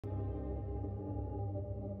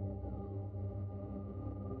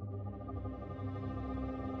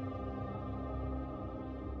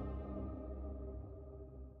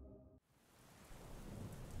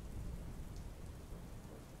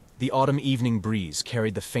The autumn evening breeze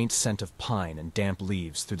carried the faint scent of pine and damp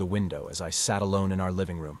leaves through the window as I sat alone in our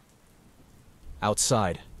living room.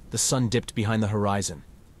 Outside, the sun dipped behind the horizon,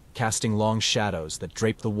 casting long shadows that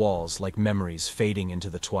draped the walls like memories fading into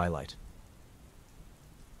the twilight.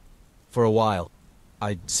 For a while,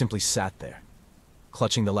 I simply sat there,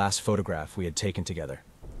 clutching the last photograph we had taken together.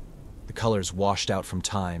 The colors washed out from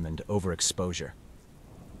time and overexposure.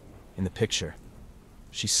 In the picture,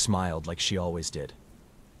 she smiled like she always did.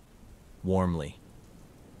 Warmly,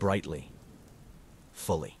 brightly,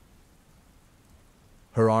 fully.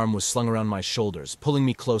 Her arm was slung around my shoulders, pulling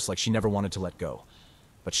me close like she never wanted to let go.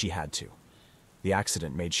 But she had to. The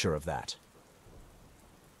accident made sure of that.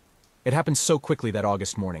 It happened so quickly that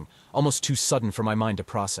August morning, almost too sudden for my mind to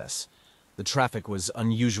process. The traffic was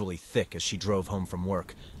unusually thick as she drove home from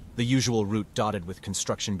work, the usual route dotted with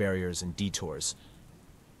construction barriers and detours.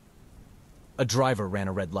 A driver ran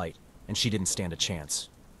a red light, and she didn't stand a chance.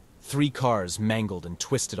 3 cars mangled and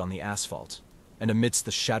twisted on the asphalt, and amidst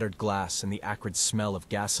the shattered glass and the acrid smell of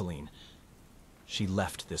gasoline, she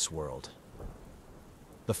left this world.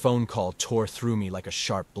 The phone call tore through me like a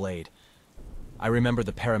sharp blade. I remember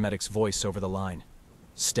the paramedic's voice over the line,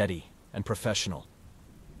 steady and professional,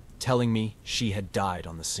 telling me she had died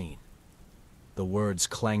on the scene. The words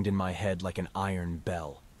clanged in my head like an iron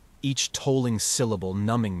bell, each tolling syllable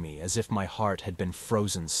numbing me as if my heart had been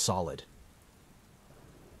frozen solid.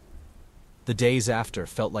 The days after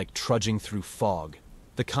felt like trudging through fog,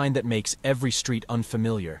 the kind that makes every street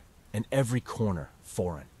unfamiliar and every corner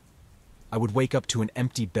foreign. I would wake up to an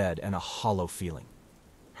empty bed and a hollow feeling,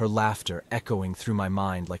 her laughter echoing through my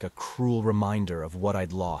mind like a cruel reminder of what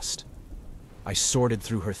I'd lost. I sorted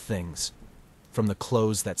through her things, from the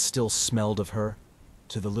clothes that still smelled of her,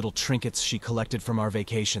 to the little trinkets she collected from our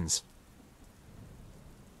vacations.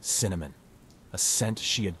 Cinnamon, a scent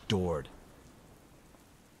she adored.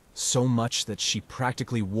 So much that she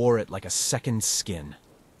practically wore it like a second skin.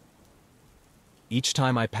 Each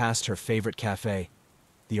time I passed her favorite cafe,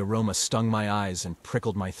 the aroma stung my eyes and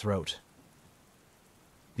prickled my throat.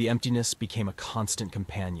 The emptiness became a constant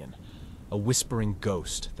companion, a whispering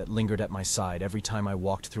ghost that lingered at my side every time I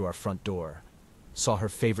walked through our front door, saw her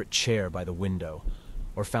favorite chair by the window,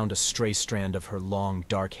 or found a stray strand of her long,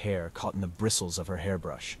 dark hair caught in the bristles of her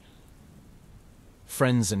hairbrush.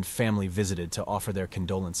 Friends and family visited to offer their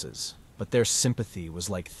condolences, but their sympathy was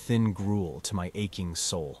like thin gruel to my aching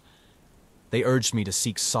soul. They urged me to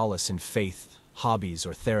seek solace in faith, hobbies,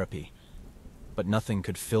 or therapy, but nothing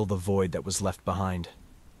could fill the void that was left behind.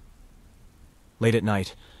 Late at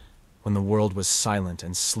night, when the world was silent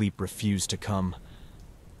and sleep refused to come,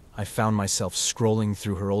 I found myself scrolling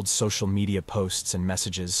through her old social media posts and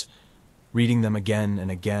messages, reading them again and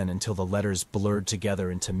again until the letters blurred together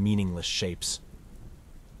into meaningless shapes.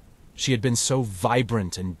 She had been so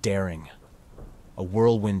vibrant and daring, a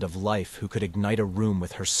whirlwind of life who could ignite a room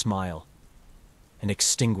with her smile and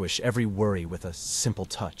extinguish every worry with a simple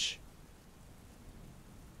touch.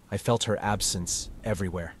 I felt her absence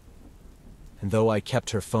everywhere, and though I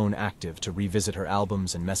kept her phone active to revisit her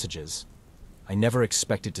albums and messages, I never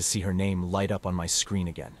expected to see her name light up on my screen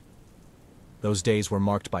again. Those days were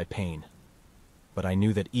marked by pain, but I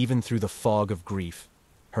knew that even through the fog of grief,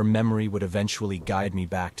 her memory would eventually guide me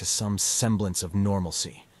back to some semblance of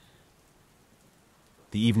normalcy.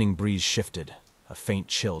 The evening breeze shifted, a faint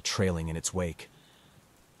chill trailing in its wake.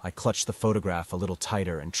 I clutched the photograph a little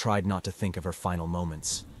tighter and tried not to think of her final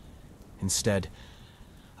moments. Instead,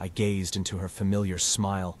 I gazed into her familiar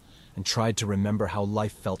smile and tried to remember how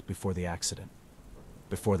life felt before the accident.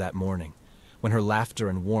 Before that morning, when her laughter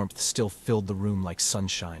and warmth still filled the room like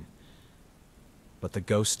sunshine. But the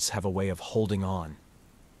ghosts have a way of holding on,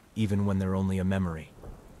 even when they're only a memory.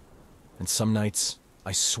 And some nights,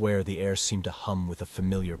 I swear the air seemed to hum with a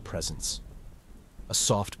familiar presence. A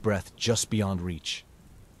soft breath just beyond reach.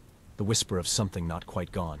 The whisper of something not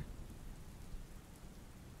quite gone.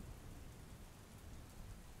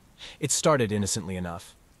 It started innocently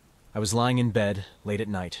enough. I was lying in bed, late at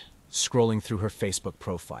night, scrolling through her Facebook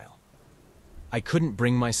profile. I couldn't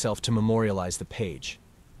bring myself to memorialize the page,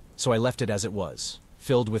 so I left it as it was,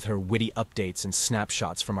 filled with her witty updates and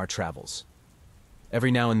snapshots from our travels. Every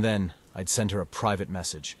now and then, I'd send her a private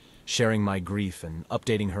message, sharing my grief and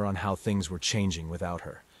updating her on how things were changing without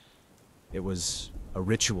her. It was a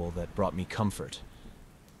ritual that brought me comfort,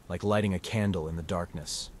 like lighting a candle in the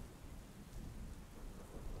darkness.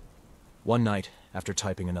 One night, after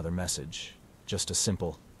typing another message, just a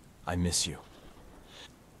simple, "I miss you,"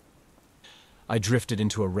 I drifted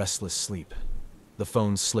into a restless sleep, the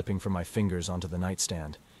phone slipping from my fingers onto the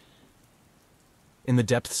nightstand. In the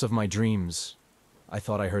depths of my dreams, I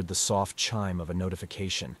thought I heard the soft chime of a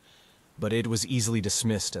notification, but it was easily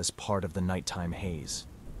dismissed as part of the nighttime haze.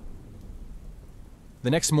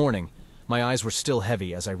 The next morning, my eyes were still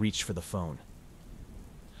heavy as I reached for the phone.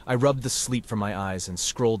 I rubbed the sleep from my eyes and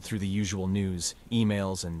scrolled through the usual news,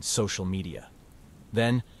 emails, and social media.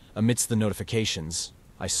 Then, amidst the notifications,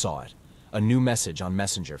 I saw it, a new message on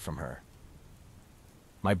Messenger from her.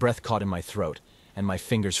 My breath caught in my throat, and my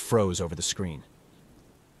fingers froze over the screen.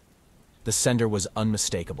 The sender was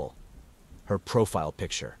unmistakable. Her profile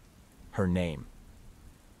picture, her name.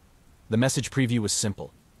 The message preview was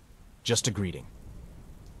simple, just a greeting.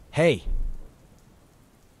 Hey!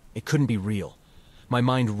 It couldn't be real. My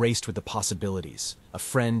mind raced with the possibilities. A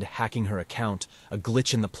friend hacking her account, a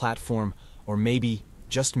glitch in the platform, or maybe,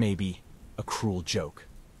 just maybe, a cruel joke.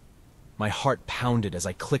 My heart pounded as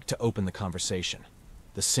I clicked to open the conversation.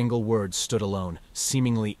 The single word stood alone,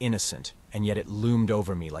 seemingly innocent, and yet it loomed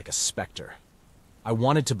over me like a specter. I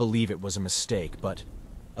wanted to believe it was a mistake, but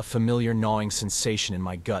a familiar gnawing sensation in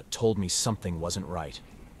my gut told me something wasn't right.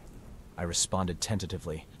 I responded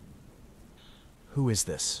tentatively. Who is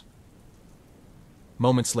this?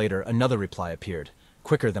 Moments later, another reply appeared,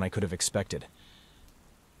 quicker than I could have expected.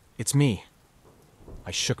 It's me.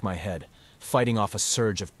 I shook my head, fighting off a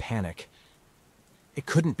surge of panic. It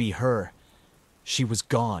couldn't be her. She was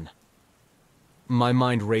gone. My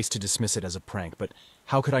mind raced to dismiss it as a prank, but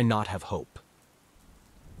how could I not have hope?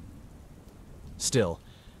 Still,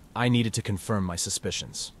 I needed to confirm my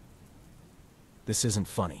suspicions. This isn't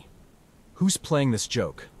funny. Who's playing this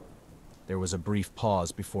joke? There was a brief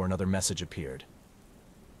pause before another message appeared.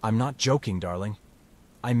 I'm not joking, darling.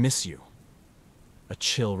 I miss you. A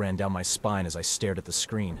chill ran down my spine as I stared at the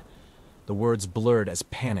screen. The words blurred as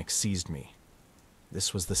panic seized me.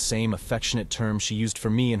 This was the same affectionate term she used for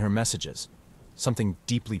me in her messages, something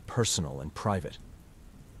deeply personal and private.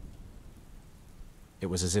 It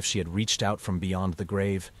was as if she had reached out from beyond the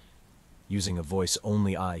grave, using a voice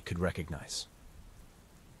only I could recognize.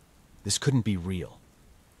 This couldn't be real,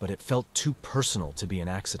 but it felt too personal to be an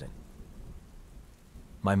accident.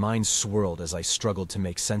 My mind swirled as I struggled to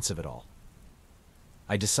make sense of it all.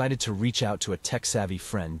 I decided to reach out to a tech-savvy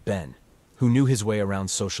friend, Ben, who knew his way around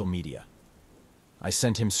social media. I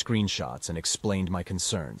sent him screenshots and explained my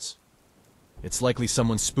concerns. It's likely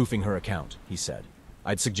someone spoofing her account, he said.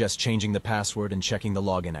 I'd suggest changing the password and checking the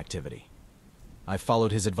login activity. I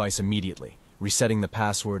followed his advice immediately, resetting the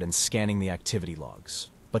password and scanning the activity logs.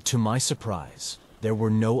 But to my surprise, there were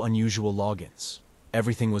no unusual logins.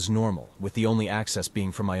 Everything was normal, with the only access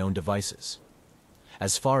being from my own devices.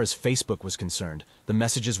 As far as Facebook was concerned, the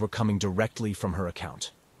messages were coming directly from her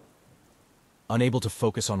account. Unable to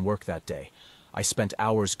focus on work that day, I spent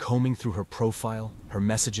hours combing through her profile, her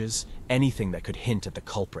messages, anything that could hint at the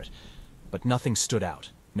culprit. But nothing stood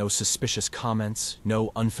out. No suspicious comments,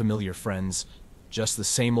 no unfamiliar friends, just the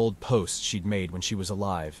same old posts she'd made when she was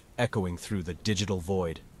alive, echoing through the digital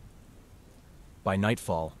void. By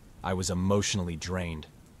nightfall, I was emotionally drained.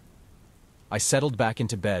 I settled back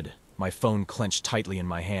into bed, my phone clenched tightly in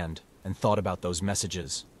my hand, and thought about those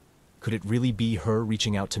messages. Could it really be her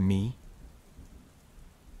reaching out to me?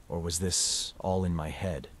 Or was this all in my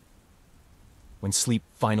head? When sleep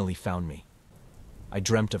finally found me, I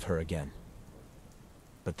dreamt of her again.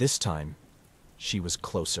 But this time, she was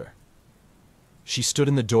closer. She stood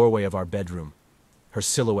in the doorway of our bedroom, her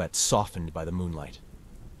silhouette softened by the moonlight.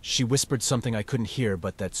 She whispered something I couldn't hear,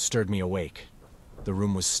 but that stirred me awake. The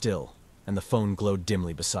room was still, and the phone glowed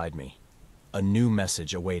dimly beside me. A new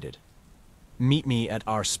message awaited. Meet me at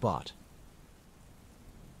our spot.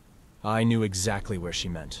 I knew exactly where she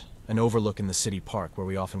meant, an overlook in the city park where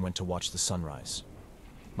we often went to watch the sunrise.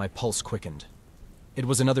 My pulse quickened. It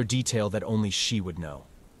was another detail that only she would know.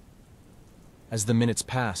 As the minutes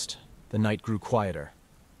passed, the night grew quieter,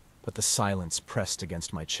 but the silence pressed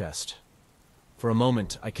against my chest. For a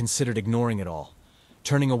moment, I considered ignoring it all,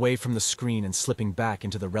 turning away from the screen and slipping back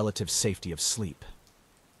into the relative safety of sleep.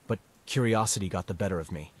 But curiosity got the better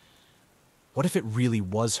of me. What if it really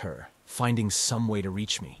was her, finding some way to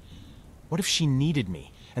reach me? What if she needed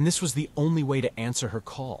me, and this was the only way to answer her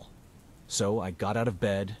call? So I got out of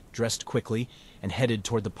bed, dressed quickly, and headed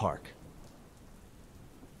toward the park.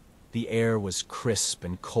 The air was crisp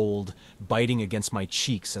and cold, biting against my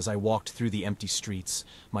cheeks as I walked through the empty streets,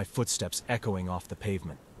 my footsteps echoing off the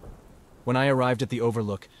pavement. When I arrived at the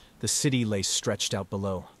overlook, the city lay stretched out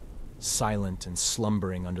below, silent and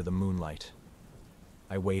slumbering under the moonlight.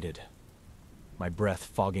 I waited, my breath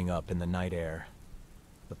fogging up in the night air,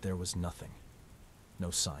 but there was nothing.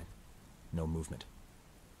 No sign, no movement,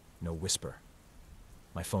 no whisper.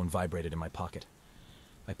 My phone vibrated in my pocket.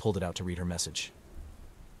 I pulled it out to read her message.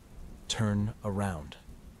 Turn around.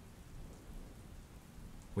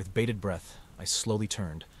 With bated breath, I slowly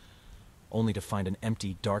turned, only to find an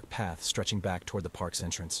empty, dark path stretching back toward the park's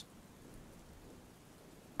entrance.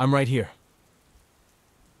 "I'm right here."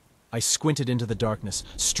 I squinted into the darkness,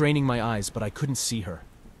 straining my eyes, but I couldn't see her.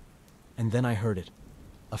 And then I heard it,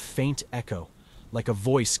 a faint echo, like a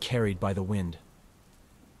voice carried by the wind.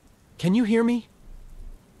 "Can you hear me?"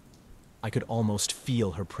 I could almost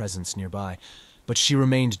feel her presence nearby, but she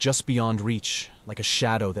remained just beyond reach, like a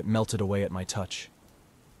shadow that melted away at my touch.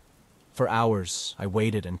 For hours, I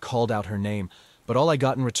waited and called out her name, but all I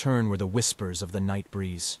got in return were the whispers of the night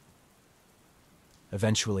breeze.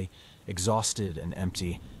 Eventually, exhausted and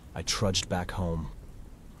empty, I trudged back home,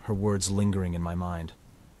 her words lingering in my mind.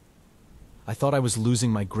 I thought I was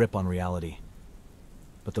losing my grip on reality,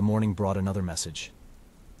 but the morning brought another message.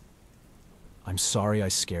 "I'm sorry I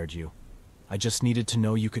scared you. I just needed to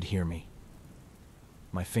know you could hear me."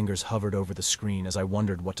 My fingers hovered over the screen as I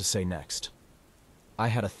wondered what to say next. I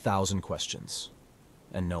had 1,000 questions,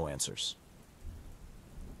 and no answers.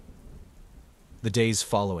 The days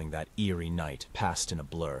following that eerie night passed in a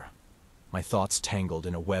blur, my thoughts tangled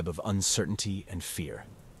in a web of uncertainty and fear.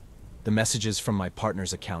 The messages from my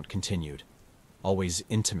partner's account continued, always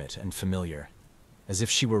intimate and familiar, as if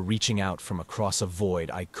she were reaching out from across a void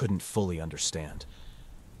I couldn't fully understand.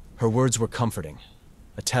 Her words were comforting,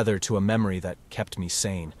 a tether to a memory that kept me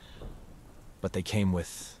sane, but they came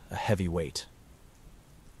with a heavy weight.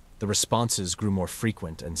 The responses grew more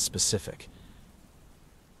frequent and specific,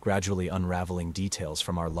 gradually unraveling details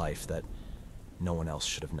from our life that no one else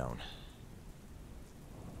should have known.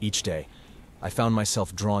 Each day, I found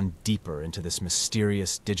myself drawn deeper into this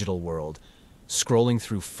mysterious digital world, scrolling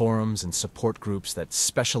through forums and support groups that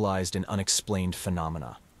specialized in unexplained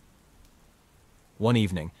phenomena. One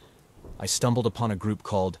evening, I stumbled upon a group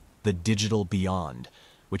called The Digital Beyond,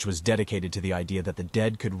 which was dedicated to the idea that the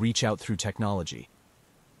dead could reach out through technology.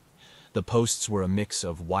 The posts were a mix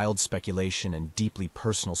of wild speculation and deeply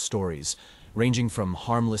personal stories, ranging from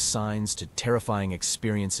harmless signs to terrifying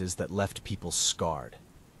experiences that left people scarred.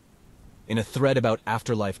 In a thread about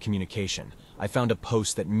afterlife communication, I found a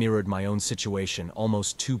post that mirrored my own situation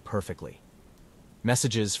almost too perfectly.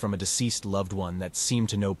 Messages from a deceased loved one that seemed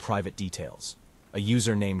to know private details. A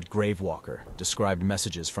user named Gravewalker described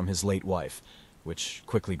messages from his late wife, which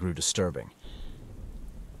quickly grew disturbing.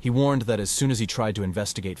 He warned that as soon as he tried to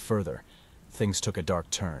investigate further, things took a dark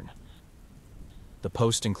turn. The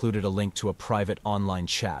post included a link to a private online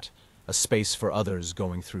chat, a space for others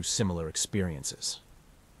going through similar experiences.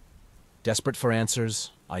 Desperate for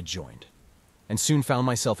answers, I joined, and soon found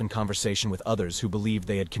myself in conversation with others who believed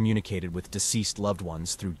they had communicated with deceased loved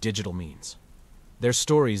ones through digital means. Their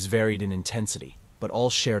stories varied in intensity, but all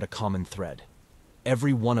shared a common thread.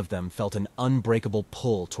 Every one of them felt an unbreakable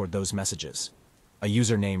pull toward those messages. A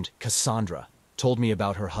user named Cassandra told me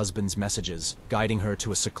about her husband's messages guiding her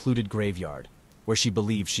to a secluded graveyard where she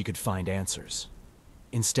believed she could find answers.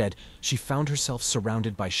 Instead, she found herself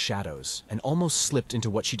surrounded by shadows and almost slipped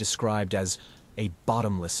into what she described as a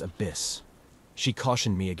bottomless abyss. She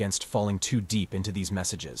cautioned me against falling too deep into these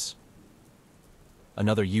messages.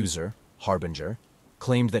 Another user, Harbinger,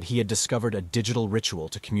 claimed that he had discovered a digital ritual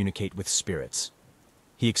to communicate with spirits.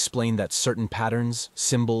 He explained that certain patterns,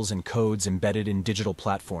 symbols, and codes embedded in digital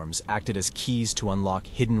platforms acted as keys to unlock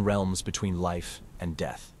hidden realms between life and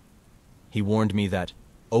death. He warned me that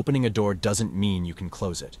opening a door doesn't mean you can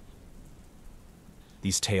close it.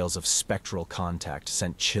 These tales of spectral contact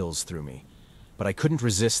sent chills through me, but I couldn't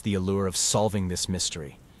resist the allure of solving this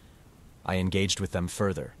mystery. I engaged with them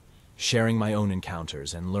further, sharing my own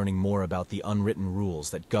encounters and learning more about the unwritten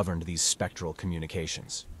rules that governed these spectral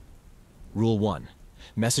communications. Rule 1.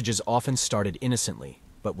 Messages often started innocently,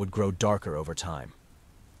 but would grow darker over time.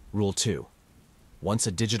 Rule 2. Once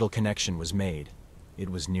a digital connection was made, it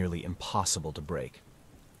was nearly impossible to break.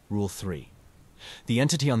 Rule 3. The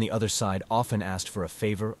entity on the other side often asked for a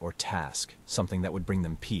favor or task, something that would bring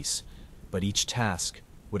them peace, but each task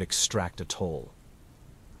would extract a toll.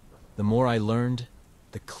 The more I learned,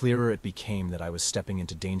 the clearer it became that I was stepping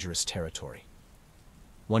into dangerous territory.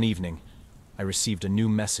 One evening, I received a new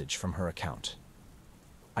message from her account.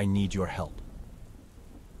 "I need your help."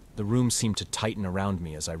 The room seemed to tighten around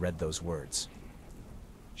me as I read those words.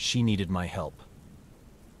 She needed my help.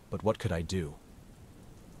 But what could I do?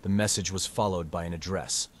 The message was followed by an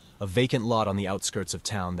address, a vacant lot on the outskirts of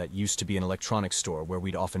town that used to be an electronics store where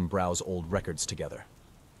we'd often browse old records together.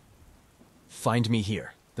 "Find me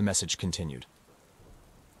here," the message continued.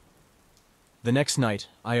 The next night,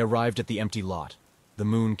 I arrived at the empty lot, the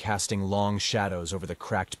moon casting long shadows over the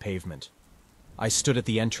cracked pavement. I stood at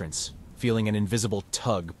the entrance, feeling an invisible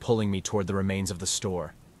tug pulling me toward the remains of the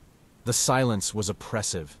store. The silence was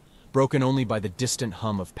oppressive, broken only by the distant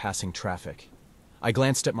hum of passing traffic. I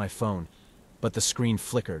glanced at my phone, but the screen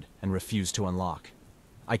flickered and refused to unlock.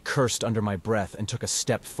 I cursed under my breath and took a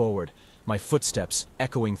step forward, my footsteps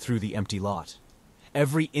echoing through the empty lot.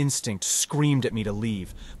 Every instinct screamed at me to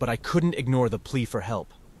leave, but I couldn't ignore the plea for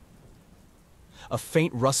help. A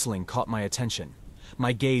faint rustling caught my attention.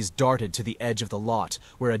 My gaze darted to the edge of the lot,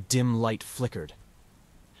 where a dim light flickered.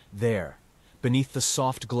 There, beneath the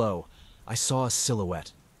soft glow, I saw a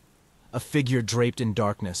silhouette. A figure draped in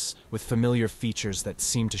darkness, with familiar features that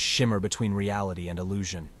seemed to shimmer between reality and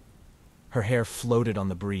illusion. Her hair floated on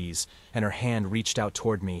the breeze, and her hand reached out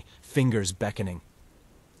toward me, fingers beckoning.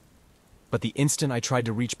 But the instant I tried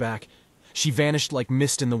to reach back, she vanished like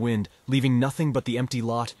mist in the wind, leaving nothing but the empty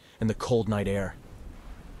lot and the cold night air.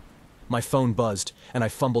 My phone buzzed, and I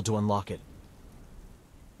fumbled to unlock it.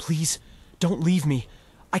 "Please, don't leave me.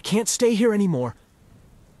 I can't stay here anymore."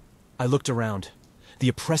 I looked around, the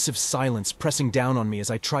oppressive silence pressing down on me as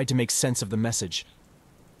I tried to make sense of the message.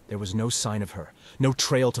 There was no sign of her, no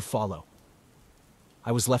trail to follow.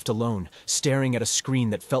 I was left alone, staring at a screen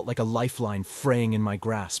that felt like a lifeline fraying in my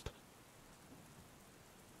grasp.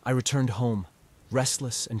 I returned home,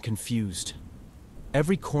 restless and confused.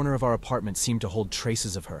 Every corner of our apartment seemed to hold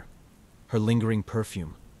traces of her. Her lingering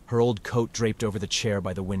perfume, her old coat draped over the chair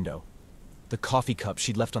by the window, the coffee cup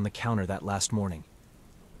she'd left on the counter that last morning.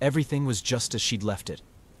 Everything was just as she'd left it,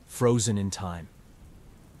 frozen in time.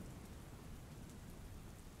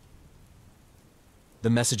 The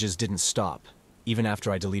messages didn't stop, even after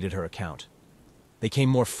I deleted her account. They came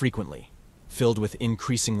more frequently, filled with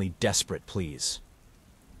increasingly desperate pleas.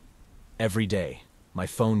 Every day, my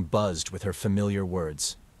phone buzzed with her familiar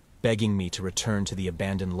words, begging me to return to the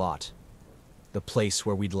abandoned lot, the place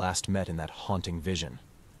where we'd last met in that haunting vision.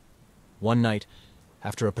 One night,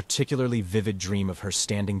 after a particularly vivid dream of her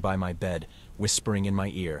standing by my bed, whispering in my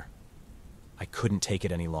ear, I couldn't take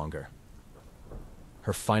it any longer.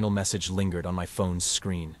 Her final message lingered on my phone's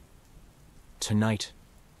screen. "Tonight,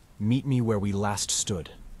 meet me where we last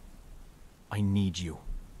stood. I need you."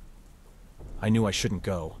 I knew I shouldn't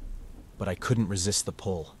go, but I couldn't resist the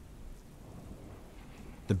pull.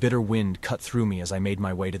 The bitter wind cut through me as I made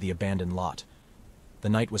my way to the abandoned lot. The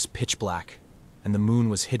night was pitch black, and the moon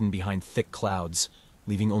was hidden behind thick clouds,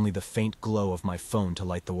 leaving only the faint glow of my phone to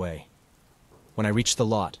light the way. When I reached the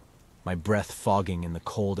lot, my breath fogging in the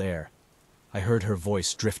cold air, I heard her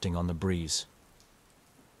voice drifting on the breeze.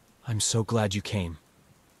 "I'm so glad you came."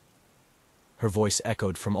 Her voice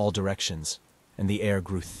echoed from all directions, and the air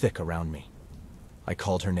grew thick around me. I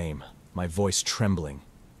called her name, my voice trembling,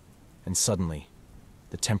 and suddenly,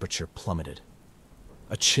 the temperature plummeted.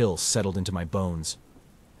 A chill settled into my bones,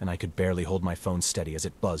 and I could barely hold my phone steady as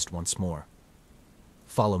it buzzed once more.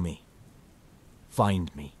 "Follow me.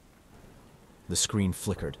 Find me." The screen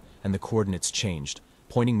flickered, and the coordinates changed,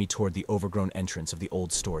 pointing me toward the overgrown entrance of the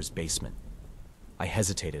old store's basement. I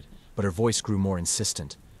hesitated, but her voice grew more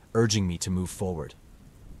insistent, urging me to move forward.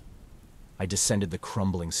 I descended the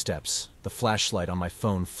crumbling steps, the flashlight on my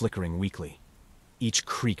phone flickering weakly. Each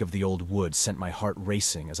creak of the old wood sent my heart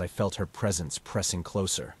racing as I felt her presence pressing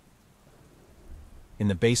closer. In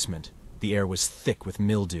the basement, the air was thick with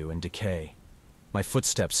mildew and decay. My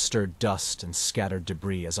footsteps stirred dust and scattered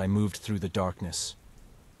debris as I moved through the darkness.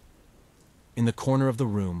 In the corner of the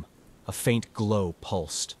room, a faint glow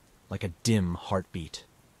pulsed, like a dim heartbeat.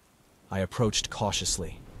 I approached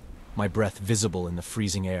cautiously, my breath visible in the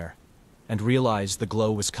freezing air, and realized the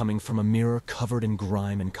glow was coming from a mirror covered in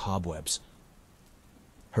grime and cobwebs.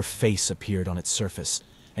 Her face appeared on its surface,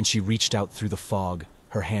 and she reached out through the fog,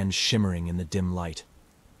 her hand shimmering in the dim light.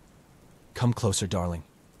 "Come closer, darling."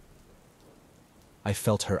 I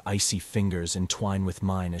felt her icy fingers entwine with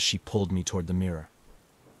mine as she pulled me toward the mirror.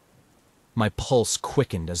 My pulse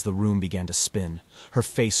quickened as the room began to spin, her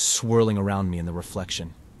face swirling around me in the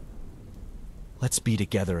reflection. "Let's be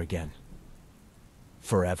together again.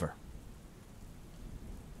 Forever."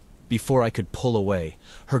 Before I could pull away,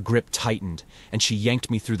 her grip tightened, and she yanked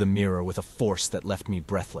me through the mirror with a force that left me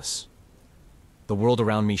breathless. The world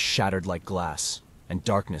around me shattered like glass, and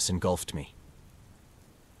darkness engulfed me.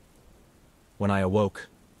 When I awoke,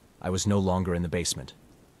 I was no longer in the basement.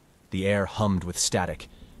 The air hummed with static,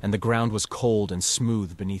 and the ground was cold and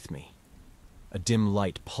smooth beneath me. A dim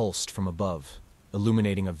light pulsed from above,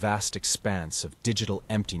 illuminating a vast expanse of digital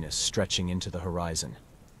emptiness stretching into the horizon.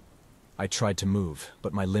 I tried to move,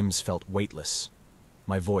 but my limbs felt weightless,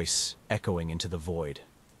 my voice echoing into the void.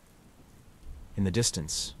 In the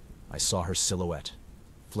distance, I saw her silhouette,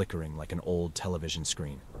 flickering like an old television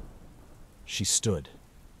screen. She stood,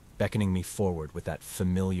 beckoning me forward with that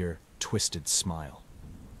familiar, twisted smile.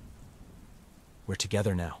 We're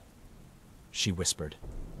together now, she whispered,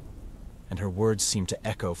 and her words seemed to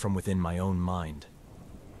echo from within my own mind.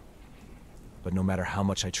 But no matter how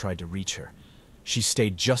much I tried to reach her, she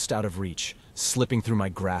stayed just out of reach, slipping through my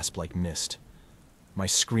grasp like mist. My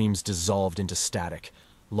screams dissolved into static,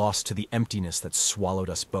 lost to the emptiness that swallowed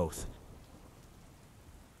us both.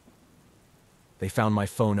 They found my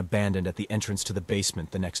phone abandoned at the entrance to the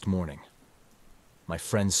basement the next morning. My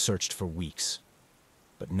friends searched for weeks,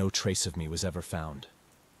 but no trace of me was ever found.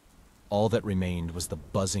 All that remained was the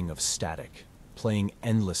buzzing of static, playing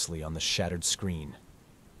endlessly on the shattered screen.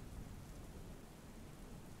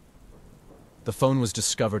 The phone was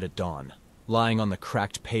discovered at dawn, lying on the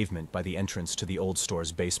cracked pavement by the entrance to the old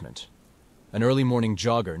store's basement. An early morning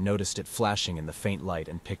jogger noticed it flashing in the faint light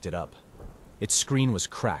and picked it up. Its screen was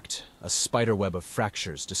cracked, a spiderweb of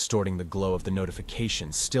fractures distorting the glow of the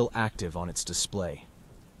notification still active on its display.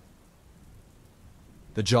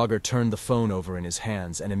 The jogger turned the phone over in his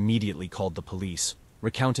hands and immediately called the police,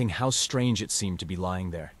 recounting how strange it seemed to be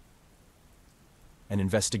lying there. An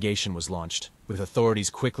investigation was launched, with authorities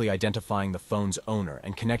quickly identifying the phone's owner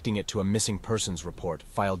and connecting it to a missing persons report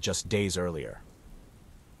filed just days earlier.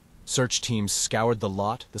 Search teams scoured the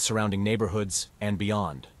lot, the surrounding neighborhoods, and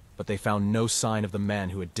beyond, but they found no sign of the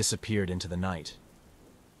man who had disappeared into the night.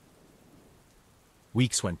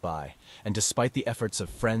 Weeks went by, and despite the efforts of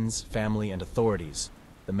friends, family, and authorities,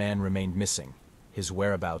 the man remained missing, his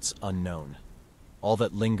whereabouts unknown. All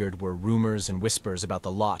that lingered were rumors and whispers about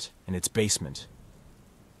the lot and its basement,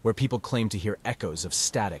 where people claimed to hear echoes of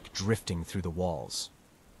static drifting through the walls.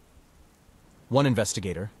 One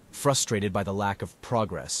investigator, frustrated by the lack of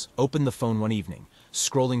progress, opened the phone one evening,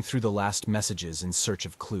 scrolling through the last messages in search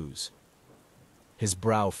of clues. His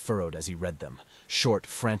brow furrowed as he read them, short,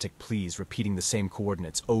 frantic pleas repeating the same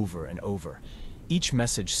coordinates over and over. Each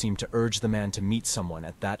message seemed to urge the man to meet someone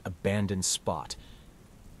at that abandoned spot.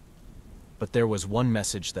 But there was one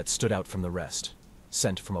message that stood out from the rest,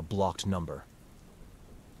 sent from a blocked number.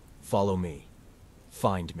 "Follow me.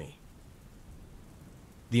 Find me."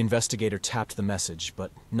 The investigator tapped the message,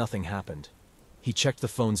 but nothing happened. He checked the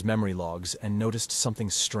phone's memory logs and noticed something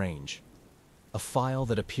strange. A file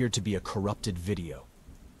that appeared to be a corrupted video.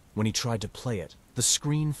 When he tried to play it, the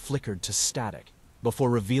screen flickered to static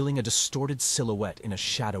before revealing a distorted silhouette in a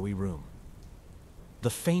shadowy room.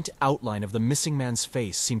 The faint outline of the missing man's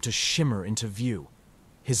face seemed to shimmer into view,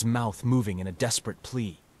 his mouth moving in a desperate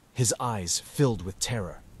plea, his eyes filled with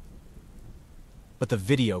terror. But the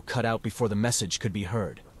video cut out before the message could be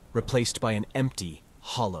heard, replaced by an empty,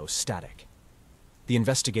 hollow static. The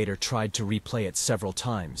investigator tried to replay it several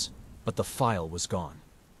times, but the file was gone.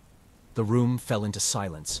 The room fell into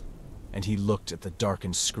silence, and he looked at the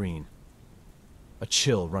darkened screen, a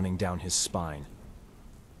chill running down his spine.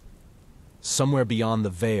 Somewhere beyond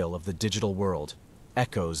the veil of the digital world,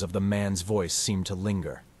 echoes of the man's voice seemed to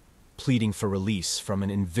linger, pleading for release from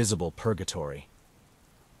an invisible purgatory.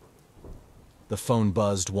 The phone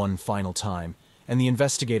buzzed one final time, and the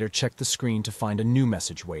investigator checked the screen to find a new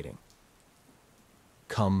message waiting.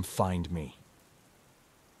 "Come find me."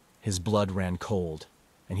 His blood ran cold,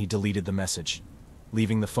 and he deleted the message,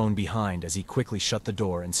 leaving the phone behind as he quickly shut the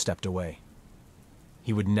door and stepped away.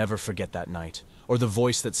 He would never forget that night, or the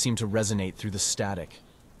voice that seemed to resonate through the static.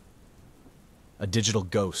 A digital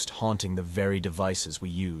ghost haunting the very devices we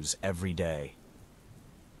use every day.